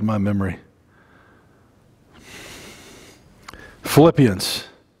bring it back to my memory. Philippians,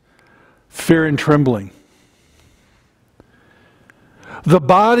 fear and trembling. The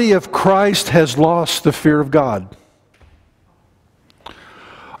body of Christ has lost the fear of God.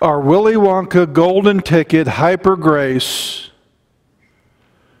 Our Willy Wonka golden ticket, hyper grace,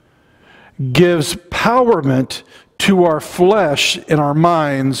 gives empowerment to our flesh and our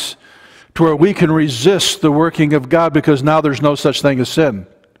minds to where we can resist the working of God, because now there's no such thing as sin.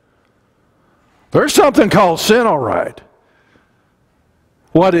 There's something called sin, all right.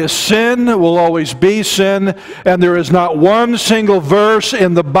 What is sin will always be sin, and there is not one single verse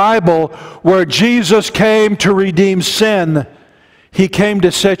in the Bible where Jesus came to redeem sin. He came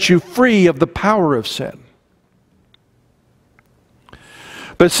to set you free of the power of sin.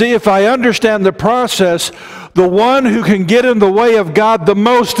 But see, if I understand the process, the one who can get in the way of God the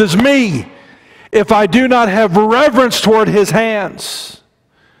most is me, if I do not have reverence toward His hands.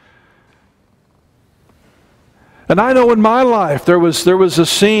 And I know in my life there was a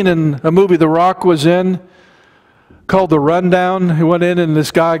scene in a movie The Rock was in called The Rundown. He went in and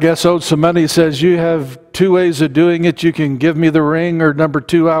this guy, I guess, owed some money. He says, "You have two ways of doing it. You can give me the ring, or number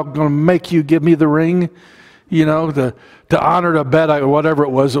two, I'm going to make you give me the ring." You know, to honor the bet, or whatever it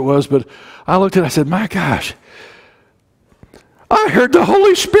was. But I looked at it, I said, my gosh, I heard the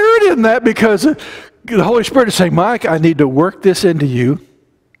Holy Spirit in that, because the Holy Spirit is saying, Mike, I need to work this into you.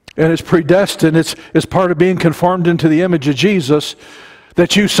 And it's predestined. It's part of being conformed into the image of Jesus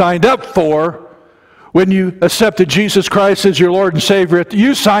that you signed up for when you accepted Jesus Christ as your Lord and Savior.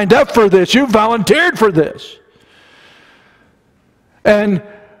 You signed up for this. You volunteered for this. And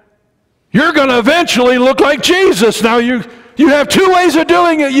you're going to eventually look like Jesus. Now you have two ways of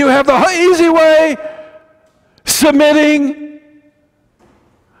doing it. You have the easy way, submitting,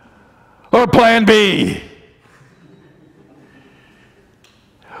 or plan B.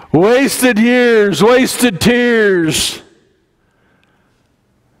 Wasted years, wasted tears.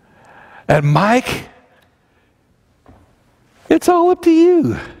 And Mike, it's all up to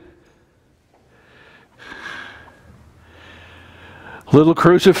you. Little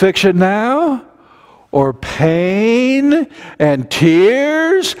crucifixion now, or pain and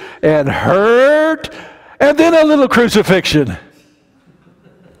tears and hurt, and then a little crucifixion.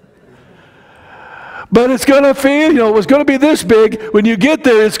 But it's going to feel, it's going to be this big. When you get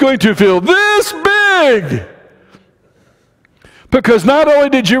there, it's going to feel this big. Because not only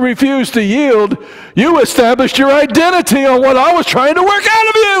did you refuse to yield, you established your identity on what I was trying to work out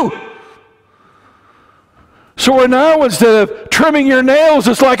of you. So now, instead of trimming your nails,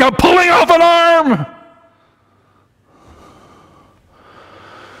 it's like I'm pulling off an arm.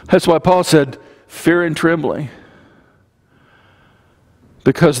 That's why Paul said, fear and trembling.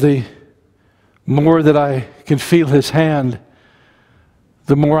 Because the more that I can feel His hand,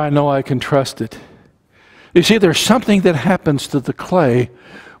 the more I know I can trust it. You see, there's something that happens to the clay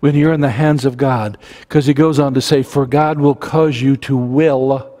when you're in the hands of God. Because he goes on to say, for God will cause you to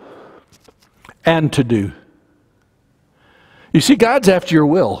will and to do. You see, God's after your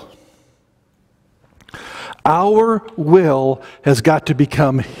will. Our will has got to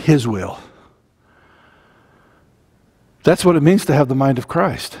become His will. That's what it means to have the mind of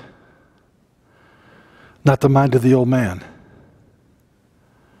Christ. Not the mind of the old man.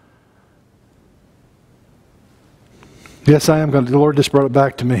 Yes, I am going to. The Lord just brought it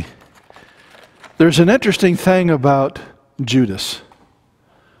back to me. There's an interesting thing about Judas.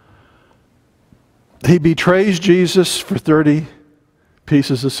 He betrays Jesus for 30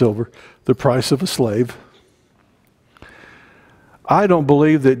 pieces of silver, the price of a slave. I don't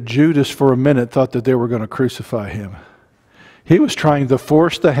believe that Judas for a minute thought that they were going to crucify him. He was trying to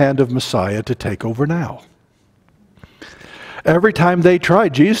force the hand of Messiah to take over now. Every time they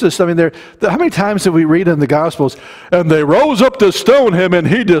tried, Jesus, how many times did we read in the Gospels, and they rose up to stone him, and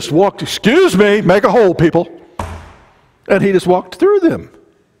he just walked, excuse me, make a hole, people. And he just walked through them.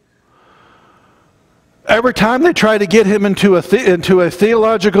 Every time they try to get him into a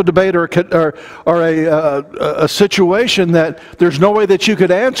theological debate or a situation that there's no way that you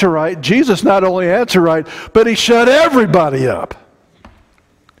could answer right, Jesus not only answered right, but he shut everybody up.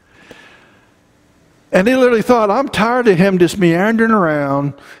 And he literally thought, I'm tired of him just meandering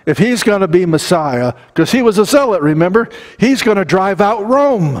around. If he's going to be Messiah, because he was a zealot, remember? He's going to drive out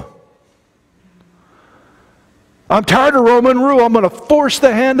Rome. I'm tired of Roman rule. I'm going to force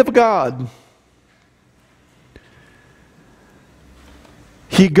the hand of God.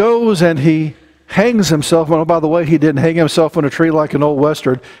 He goes and he hangs himself. Well, by the way, he didn't hang himself on a tree like an old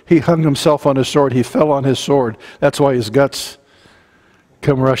Western. He hung himself on his sword. He fell on his sword. That's why his guts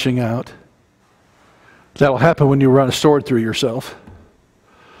come rushing out. That'll happen when you run a sword through yourself.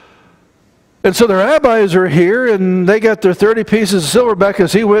 And so the rabbis are here, and they got their 30 pieces of silver back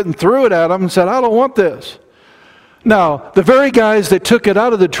as he went and threw it at them and said, I don't want this. Now, the very guys that took it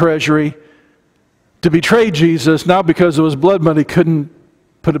out of the treasury to betray Jesus, now because it was blood money, couldn't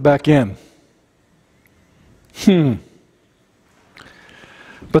put it back in.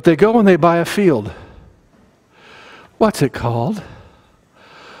 But they go and they buy a field. What's it called?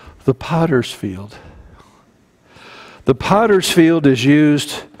 The potter's field. The potter's field is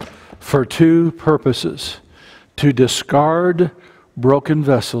used for two purposes: to discard broken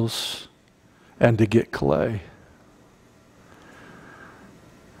vessels and to get clay.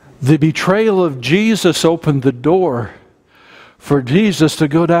 The betrayal of Jesus opened the door for Jesus to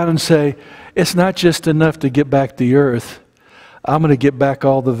go down and say, it's not just enough to get back the earth. I'm going to get back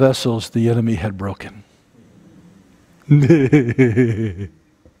all the vessels the enemy had broken.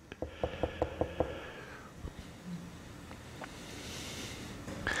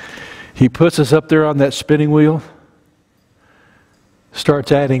 He puts us up there on that spinning wheel,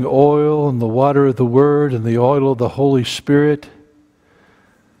 starts adding oil and the water of the Word and the oil of the Holy Spirit.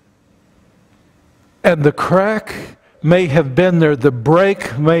 And the crack may have been there, the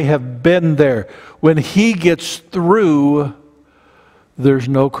break may have been there. When he gets through, there's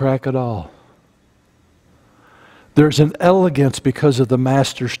no crack at all. There's an elegance because of the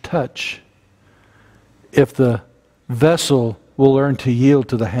master's touch, if the vessel will learn to yield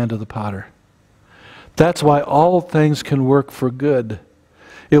to the hand of the potter. That's why all things can work for good.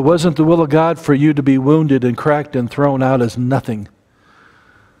 It wasn't the will of God for you to be wounded and cracked and thrown out as nothing.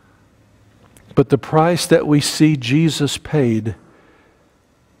 But the price that we see Jesus paid,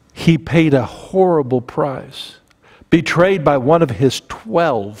 he paid a horrible price. Betrayed by one of his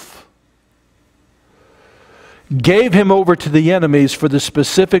 12. Gave him over to the enemies for the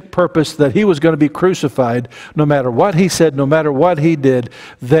specific purpose that he was going to be crucified. No matter what he said, no matter what he did,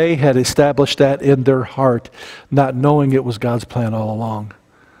 they had established that in their heart, not knowing it was God's plan all along.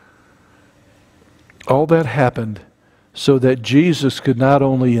 All that happened so that Jesus could not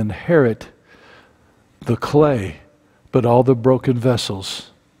only inherit the clay, but all the broken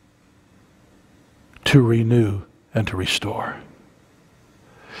vessels to renew and to restore.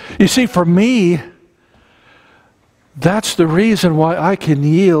 You see, for me, that's the reason why I can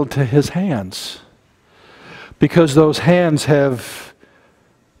yield to his hands. Because those hands have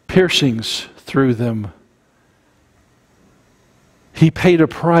piercings through them. He paid a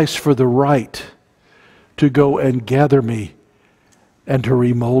price for the right to go and gather me and to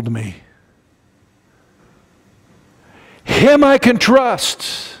remold me. Him I can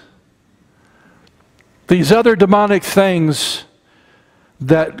trust. These other demonic things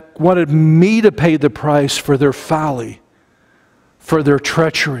that wanted me to pay the price for their folly, for their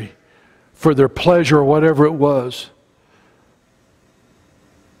treachery, for their pleasure, or whatever it was.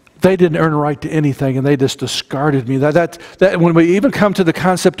 They didn't earn a right to anything, and they just discarded me. That when we even come to the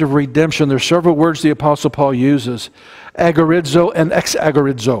concept of redemption, there's several words the Apostle Paul uses. Agorizo and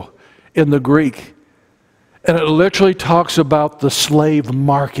ex-agorizo in the Greek. And it literally talks about the slave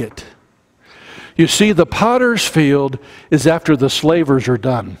market. You see, the potter's field is after the slavers are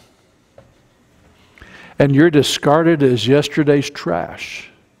done. And you're discarded as yesterday's trash.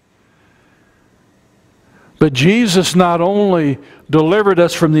 But Jesus not only delivered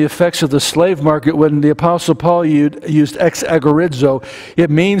us from the effects of the slave market. When the Apostle Paul used ex agorizo,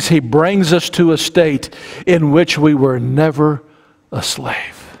 it means he brings us to a state in which we were never a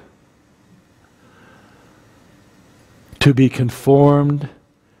slave. To be conformed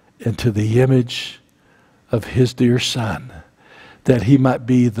into the image of his dear Son, that he might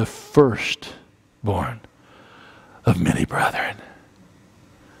be the firstborn of many brethren.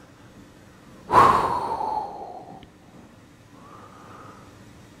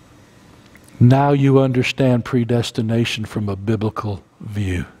 Now you understand predestination from a biblical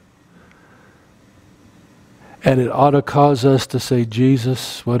view. And it ought to cause us to say,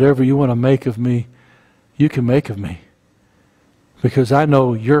 Jesus, whatever you want to make of me, you can make of me. Because I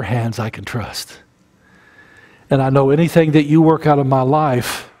know your hands I can trust. And I know anything that you work out of my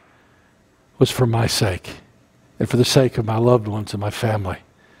life was for my sake and for the sake of my loved ones and my family.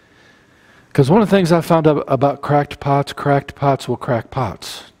 Because one of the things I found out about cracked pots will crack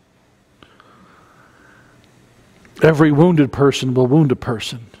pots. Every wounded person will wound a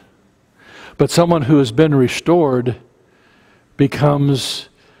person. But someone who has been restored becomes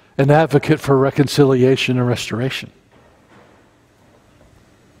an advocate for reconciliation and restoration.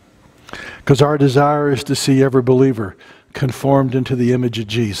 Because our desire is to see every believer conformed into the image of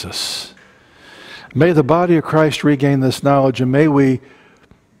Jesus. May the body of Christ regain this knowledge, and may we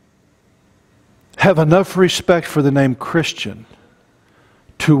have enough respect for the name Christian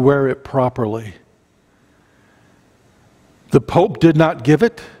to wear it properly. The Pope did not give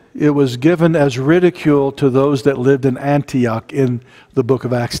it. It was given as ridicule to those that lived in Antioch in the book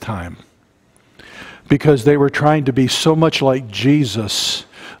of Acts time. Because they were trying to be so much like Jesus,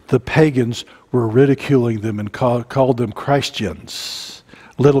 the pagans were ridiculing them and called them Christians,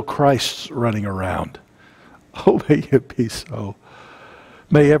 little Christs running around. Oh, may it be so.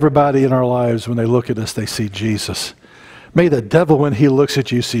 May everybody in our lives, when they look at us, they see Jesus. May the devil, when he looks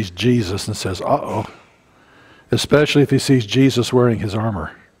at you, sees Jesus and says, uh-oh. Especially if he sees Jesus wearing his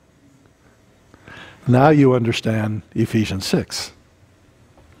armor. Now you understand Ephesians 6.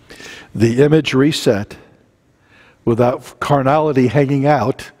 The image reset without carnality hanging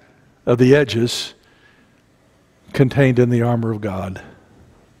out of the edges contained in the armor of God.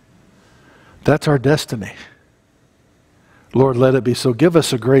 That's our destiny. Lord, let it be so. Give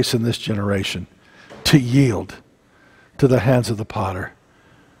us a grace in this generation to yield to the hands of the potter,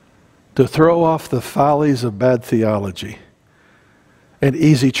 to throw off the follies of bad theology and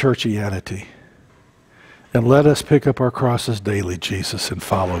easy churchianity. And let us pick up our crosses daily, Jesus, and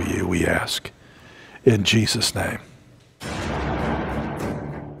follow you, we ask. In Jesus' name.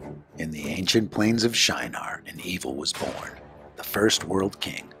 In the ancient plains of Shinar, an evil was born. The first world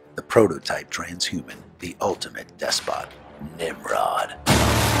king, the prototype transhuman, the ultimate despot, Nimrod.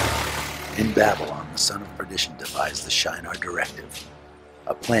 In Babylon, the Son of Perdition devised the Shinar Directive,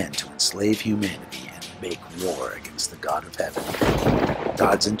 a plan to enslave humanity and make war against the God of Heaven.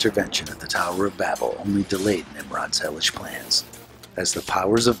 God's intervention at the Tower of Babel only delayed Nimrod's hellish plans. As the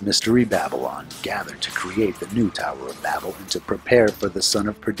powers of Mystery Babylon gathered to create the new Tower of Babel and to prepare for the Son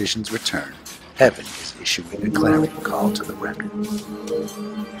of Perdition's return, Heaven is issuing a clarion call to the Remnant.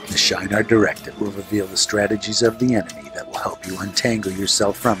 The Shinar Directive will reveal the strategies of the enemy that will help you untangle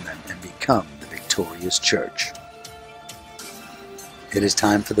yourself from them and become the victorious church. It is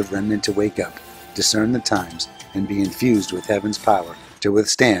time for the Remnant to wake up, discern the times, and be infused with Heaven's power to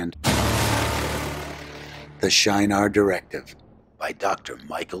withstand the Shinar Directive by Dr.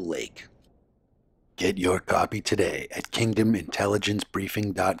 Michael Lake. Get your copy today at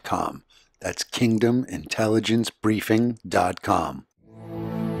kingdomintelligencebriefing.com. That's kingdomintelligencebriefing.com.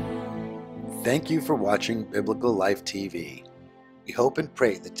 Thank you for watching Biblical Life TV. We hope and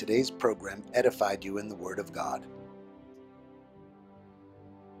pray that today's program edified you in the Word of God.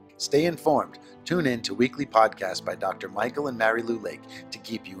 Stay informed. Tune in to weekly podcasts by Dr. Michael and Mary Lou Lake to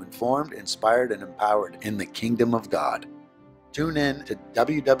keep you informed, inspired, and empowered in the kingdom of God. Tune in to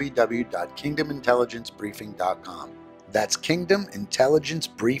www.kingdomintelligencebriefing.com. That's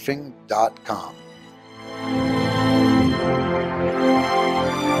kingdomintelligencebriefing.com.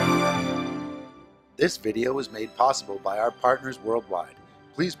 This video was made possible by our partners worldwide.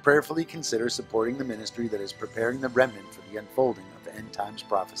 Please prayerfully consider supporting the ministry that is preparing the remnant for the unfolding of end times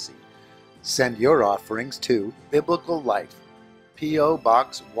prophecy. Send your offerings to Biblical Life, P.O.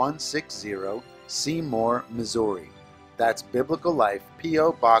 Box 160, Seymour, Missouri. That's Biblical Life,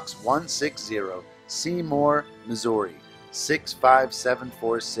 P.O. Box 160, Seymour, Missouri,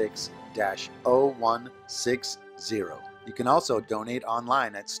 65746-0160. You can also donate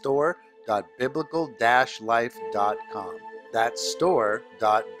online at store.biblical-life.com. That's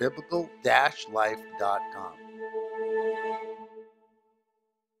store.biblical-life.com.